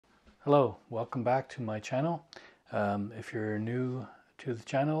Hello, welcome back to my channel. If you're new to the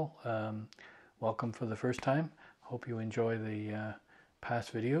channel, welcome for the first time. Hope you enjoy the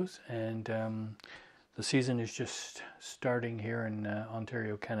past videos, and the season is just starting here in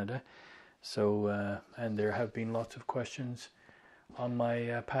Ontario, Canada. So, and there have been lots of questions on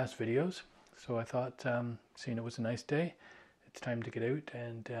my past videos. So I thought, seeing it was a nice day, it's time to get out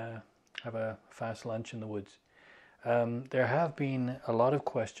and have a fast lunch in the woods. There have been a lot of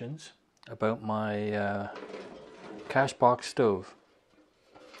questions about my cash box stove,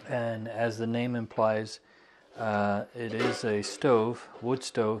 and as the name implies, it is a stove, wood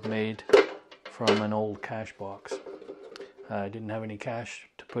stove, made from an old cash box. I didn't have any cash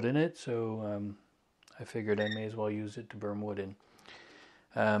to put in it, so I figured I may as well use it to burn wood in.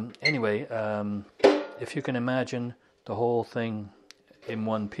 Anyway, if you can imagine the whole thing in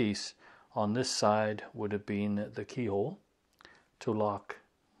one piece, on this side would have been the keyhole to lock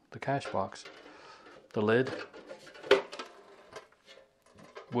the cash box. The lid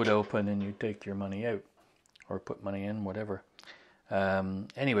would open and you take your money out or put money in, whatever.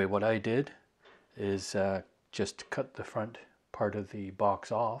 Anyway, what I did is just cut the front part of the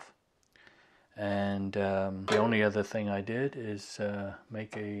box off, and the only other thing I did is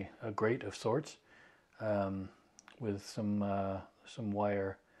make a grate of sorts with some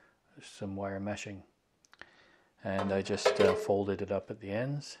wire meshing, and I just folded it up at the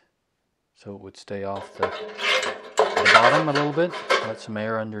ends so it would stay off the bottom a little bit, let some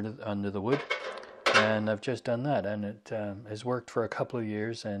air under the wood, and I've just done that, and it has worked for a couple of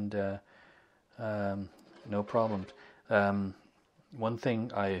years, and no problems. One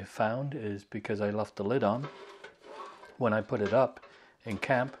thing I found is, because I left the lid on, when I put it up in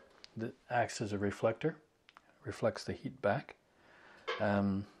camp, it acts as a reflector, reflects the heat back,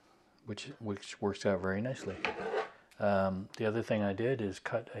 which works out very nicely. The other thing I did is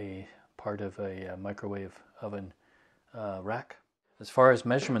cut a part of a microwave oven rack. As far as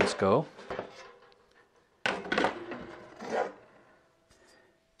measurements go,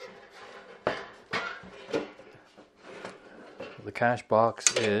 the cash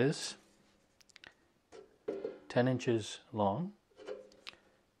box is 10 inches long,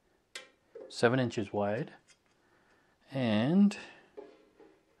 7 inches wide, and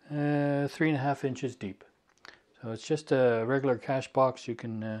 3.5 inches deep. So it's just a regular cash box you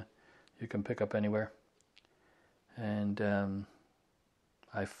can pick up anywhere. And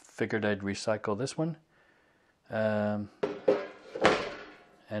I figured I'd recycle this one, and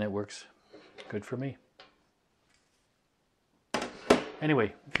it works good for me.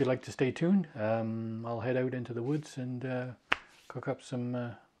 Anyway, if you'd like to stay tuned, I'll head out into the woods and cook up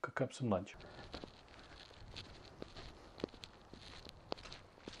some lunch.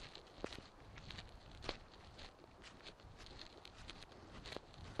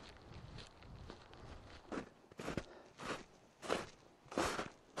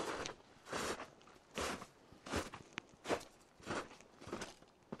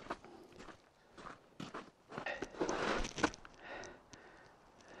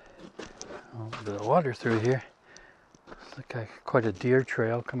 The water through here. It's like quite a deer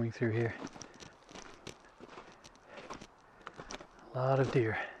trail coming through here. A lot of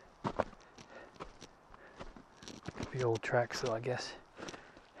deer. The old tracks though, I guess.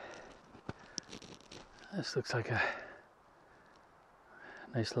 This looks like a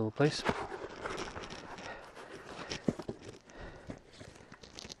nice little place.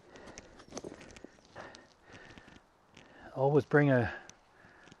 Always bring a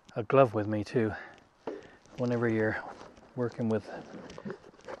glove with me too, whenever you're working with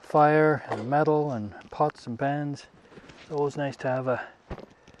fire and metal and pots and pans. It's always nice to have a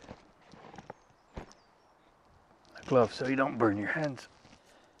glove so you don't burn your hands.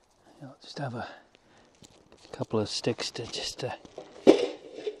 Just have a couple of sticks to just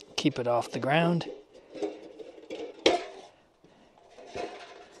keep it off the ground.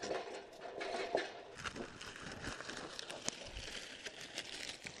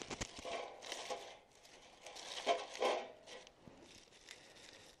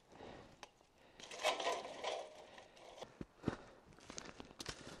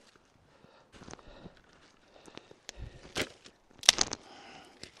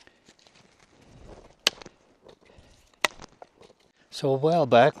 So a while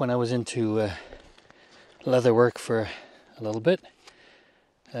back, when I was into leather work for a little bit,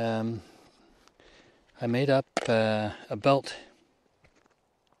 I made up a belt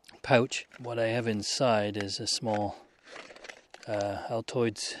pouch. What I have inside is a small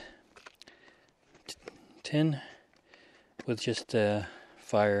Altoids tin with just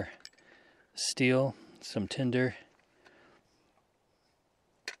fire steel, some tinder,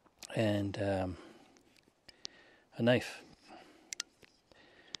 and a knife.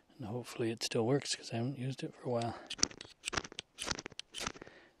 And hopefully it still works because I haven't used it for a while.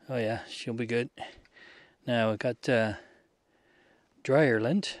 Oh yeah, she'll be good. Now I got dryer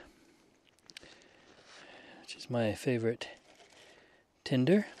lint, which is my favorite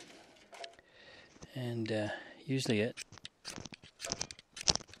tinder, and usually it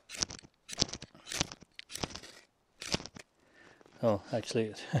oh,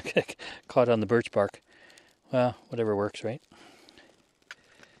 actually it caught on the birch bark. Well, whatever works, right?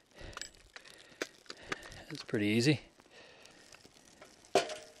 It's pretty easy.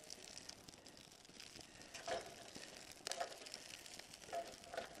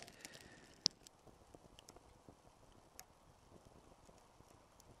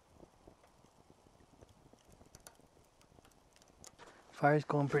 Fire's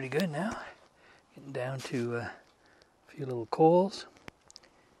going pretty good now. Getting down to a few little coals.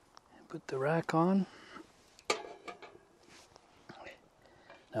 Put the rack on.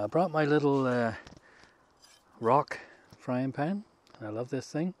 Now I brought my little rock frying pan. I love this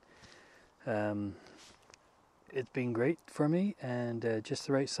thing. It's been great for me, and just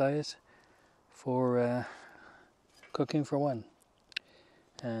the right size for cooking for one.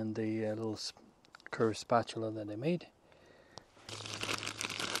 And the little curved spatula that I made.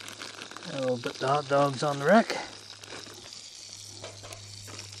 I'll put the hot dogs on the rack.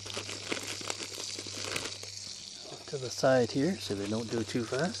 Off to the side here so they don't do too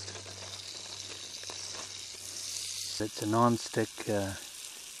fast. It's a non-stick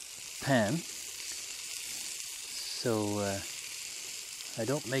pan, so I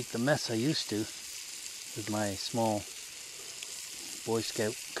don't make the mess I used to with my small Boy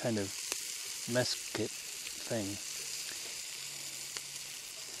Scout kind of mess kit thing.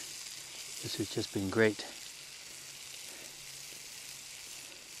 This has just been great.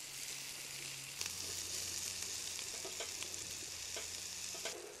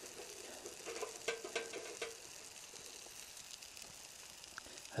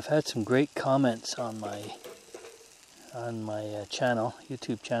 I've had some great comments on my channel,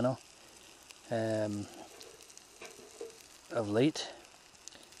 YouTube channel, of late,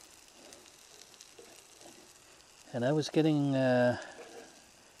 and I was getting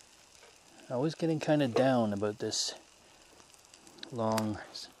kind of down about this long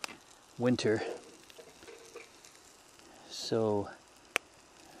winter. So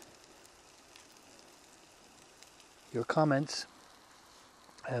your comments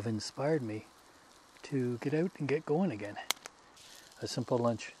have inspired me to get out and get going again. A simple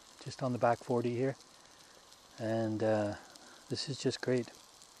lunch just on the back 40 here, and this is just great.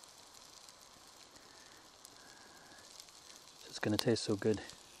 It's going to taste so good.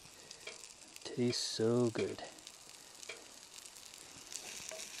 Tastes so good.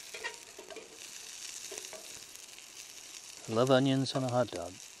 I love onions on a hot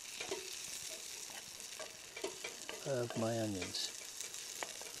dog. Love my onions.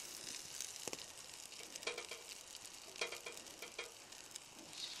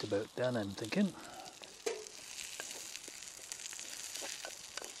 Just about done, I'm thinking.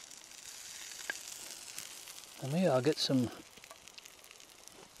 And maybe I'll get some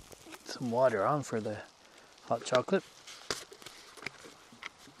water on for the hot chocolate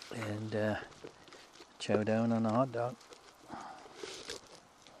and chow down on a hot dog.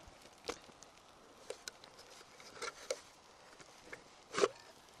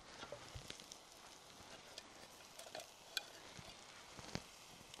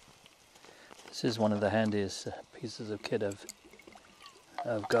 This is one of the handiest pieces of kit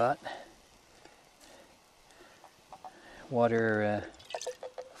I've got. Water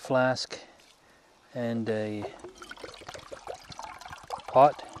flask and a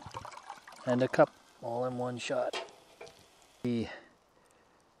pot and a cup all in one shot. The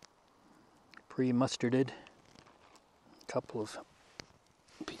pre-mustarded couple of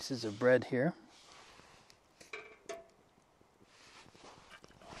pieces of bread here.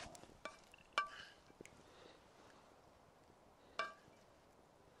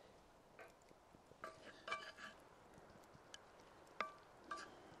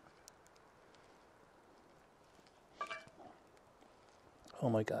 Oh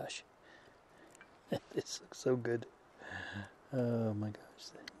my gosh, this looks so good. Oh my gosh,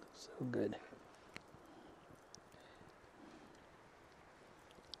 that looks so good.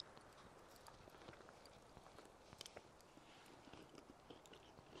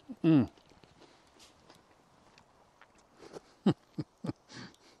 Mmm.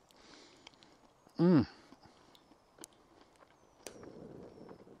 Mmm.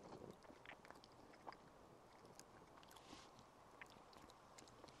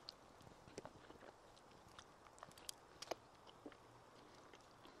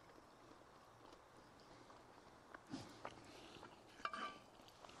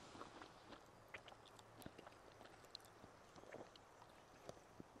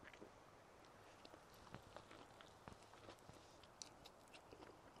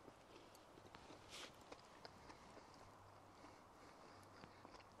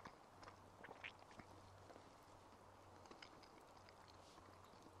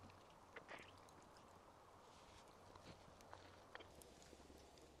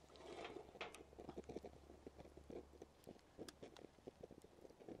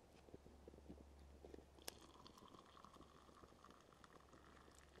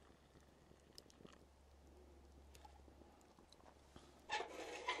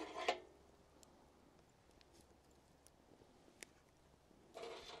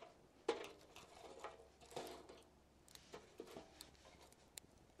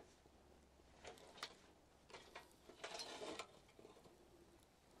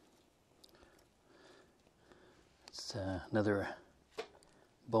 It's another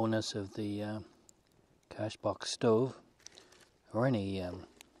bonus of the Cashbox stove, or any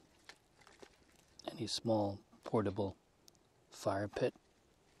small portable fire pit.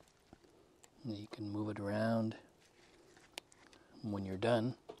 You can move it around. When you're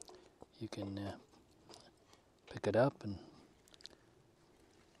done, you can pick it up and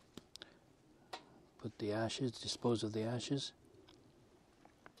put the ashes, dispose of the ashes.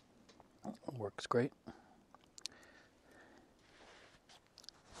 It works great.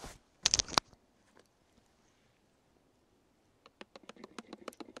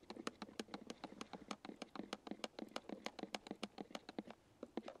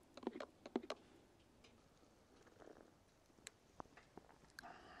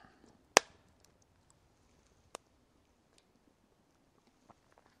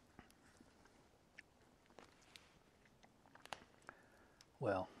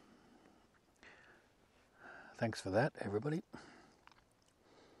 Well, thanks for that, everybody.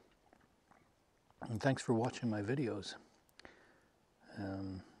 And thanks for watching my videos. I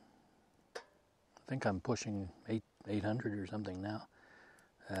think I'm pushing 800 or something now.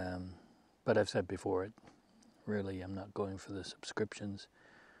 But I've said before, really I'm not going for the subscriptions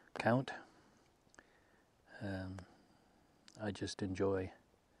count. I just enjoy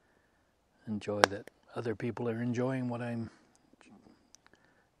that other people are enjoying what I'm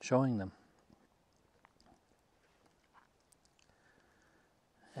showing them.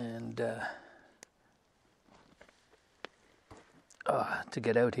 And to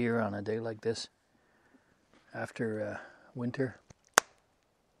get out here on a day like this after winter,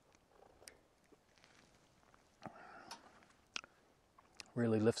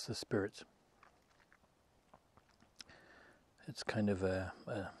 really lifts the spirits. It's kind of a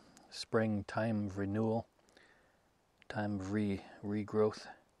spring time of renewal, time of regrowth.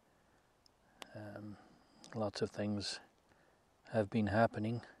 Lots of things have been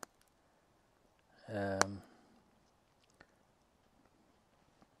happening.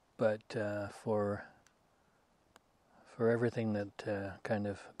 But for everything that kind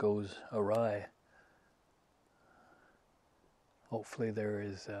of goes awry, hopefully there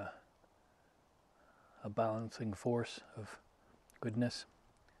is a balancing force of goodness,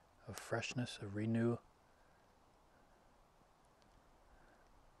 of freshness, of renew.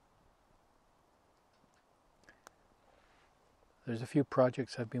 There's a few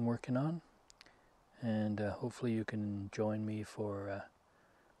projects I've been working on, and hopefully you can join me for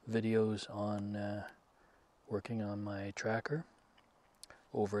videos on working on my tracker,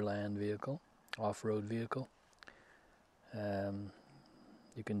 overland vehicle, off-road vehicle.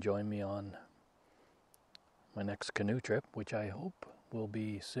 You can join me on my next canoe trip, which I hope will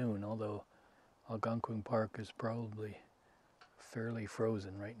be soon, although Algonquin Park is probably fairly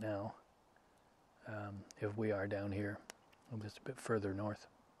frozen right now, if we are down here, just a bit further north.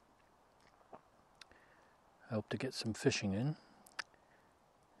 I hope to get some fishing in,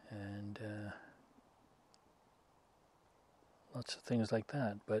 and lots of things like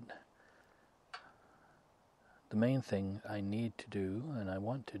that. But the main thing I need to do, and I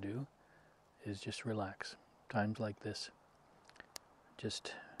want to do, is just relax. Times like this,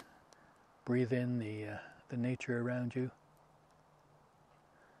 just breathe in the nature around you.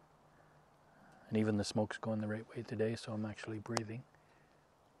 And even the smoke's going the right way today, so I'm actually breathing,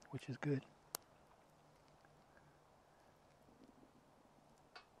 which is good.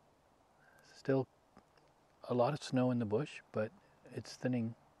 Still a lot of snow in the bush, but it's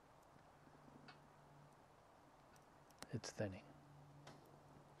thinning. It's thinning.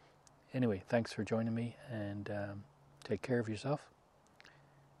 Anyway, thanks for joining me, and take care of yourself,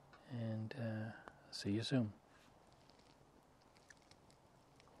 and see you soon.